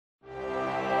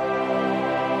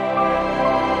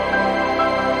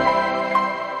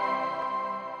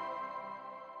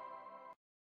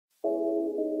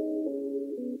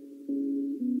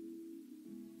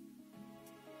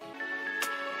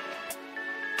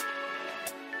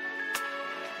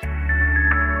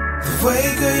way,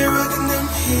 girl, you're rocking them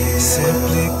heels.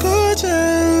 Simply gorgeous.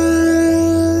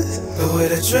 The way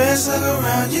the dress look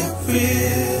around your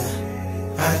rear,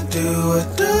 I do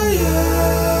adore ya.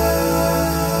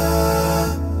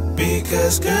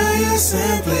 Because girl, you're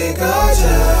simply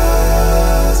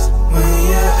gorgeous. When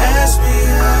you ask me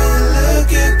how you look,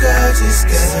 you're gorgeous,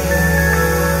 girl.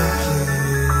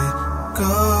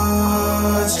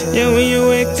 Gorgeous. Yeah, when you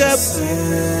wake up,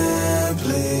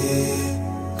 Simply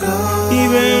gorgeous.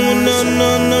 even with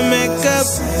no makeup.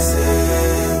 Simply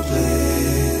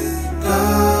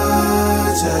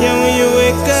gorgeous. Yeah, when you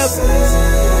wake up,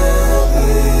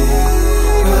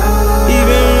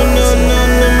 even with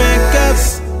no makeup.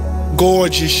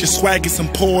 Gorgeous, your swag is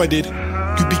imported.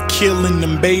 You be killing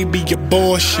them, baby,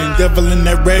 abortion. Devil in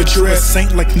that red dress, you're a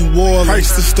saint like New Orleans.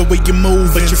 Priceless the way you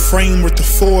move, but your frame worth a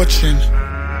fortune.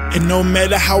 And no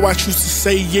matter how I choose to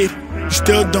say it, you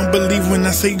still don't believe when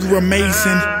I say you're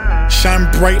amazing. Shine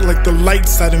bright like the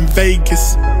lights out in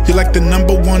Vegas. You're like the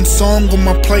 #1 song on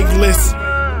my playlist.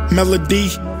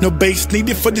 Melody, no bass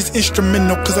needed for this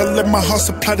instrumental, cause I let my heart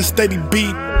supply the steady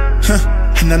beat.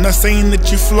 And I'm not saying that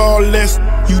you're flawless,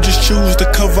 you just choose to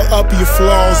cover up your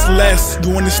flaws less.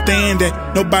 You understand that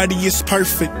nobody is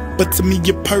perfect, but to me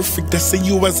you're perfect. I see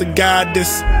you as a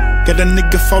goddess. Got a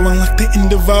nigga falling like the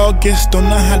end of August, don't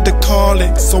know how to call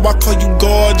it, so I call you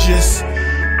gorgeous.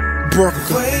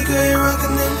 Brooka. Way, girl, you're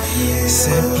rocking them heels.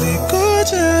 Simply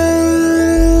gorgeous.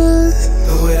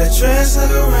 The way the dress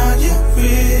look around your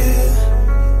rear,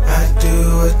 I do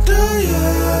adore ya.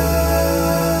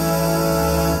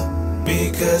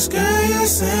 Because girl, you're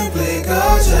simply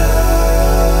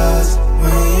gorgeous.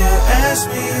 When you ask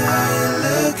me how you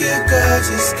look, you're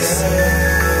gorgeous, girl.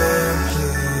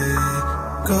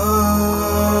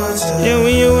 Gorgeous. Yeah,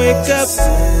 when you wake up,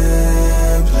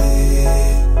 Simply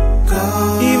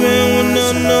gorgeous. even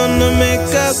with no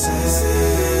makeup. Simply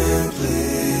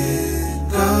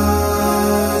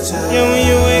gorgeous. Yeah, when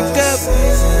you wake up,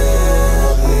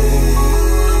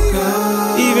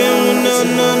 even with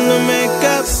no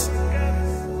makeup.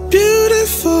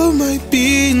 Beautiful might be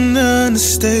an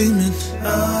understatement.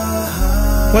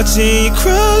 Watching you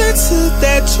crawl into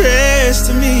that dress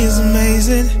to me is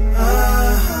amazing.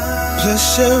 Plus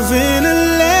you're in a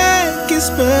leg gets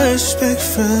much respect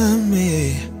from me.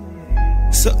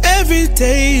 So every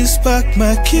day you spark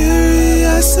my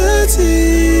curiosity.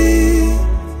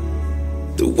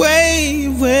 The way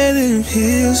you wear them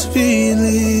heels be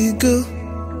illegal,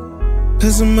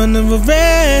 cause I'm under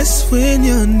arrest when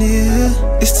you're near.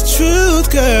 It's the truth,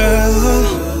 girl.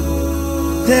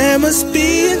 There must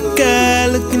be a guy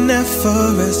looking out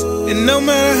for us, and no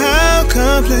matter how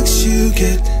complex you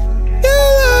get,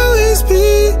 you'll always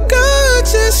be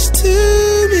gorgeous to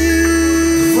me.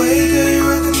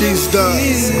 She's the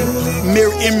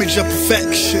mirror image of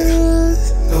perfection,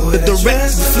 the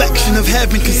direct reflection of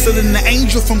heaven, considering the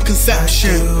angel from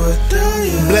conception.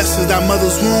 Blessed is thy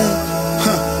mother's womb,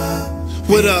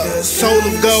 with a soul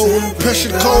of gold,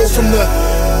 precious cold from the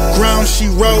ground she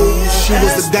rose. She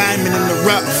was a diamond in the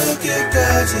rough,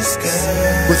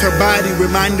 with her body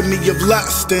reminding me of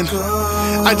lust. And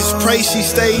I just pray she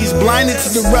stays blinded to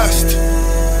the rust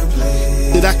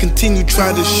that I continue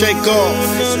trying to shake off.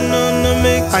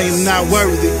 I am not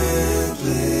worthy.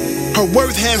 Her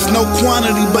worth has no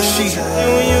quantity, but she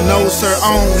knows her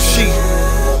own. She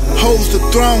holds the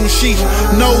throne, she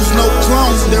knows no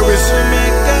clone. There is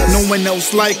no one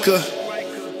else like her,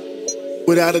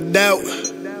 without a doubt,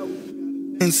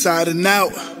 inside and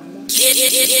out.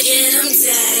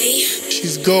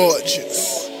 She's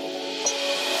gorgeous.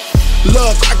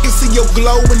 Look, I can see your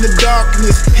glow in the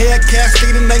darkness. Hair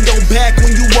cascading on your back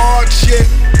when you watch it.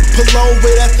 Pull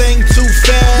over that thing too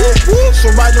fast, so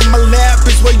right on my lap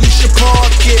is where you should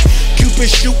park it.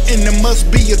 Cupid shooting, there must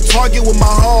be a target where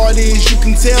my heart is. You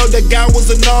can tell that guy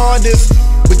was an artist,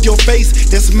 with your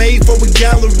face that's made for a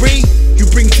gallery. You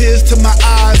bring tears to my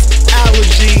eyes,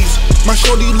 allergies. My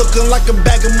shorty looking like a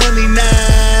bag of money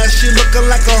now. She looking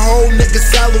like a whole nigga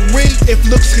salary. If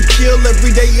looks could kill,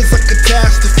 every day is a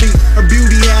catastrophe. Her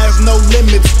beauty has no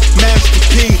limits, Master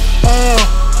P.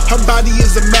 Her body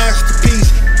is a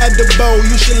masterpiece. At the bow,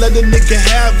 you should let a nigga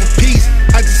have a piece.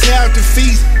 I just have to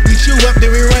feast. Beat you up,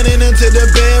 then we running into the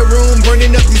bedroom,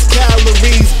 burning up these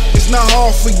calories. It's not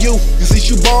hard for you, and since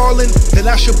you ballin', then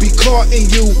I should be caught in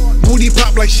you. Booty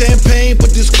pop like champagne,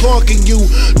 put this cork in you.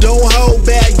 Don't hold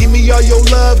back, give me all your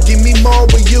love, give me more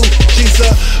with you. She's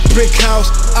a brick house,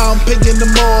 I'm paying the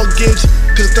mortgage,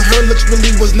 cause to her looks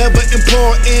really was never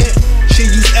important. She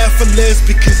use effortless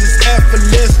because it's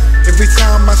effortless. Every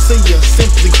time I see her,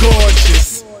 simply gorgeous.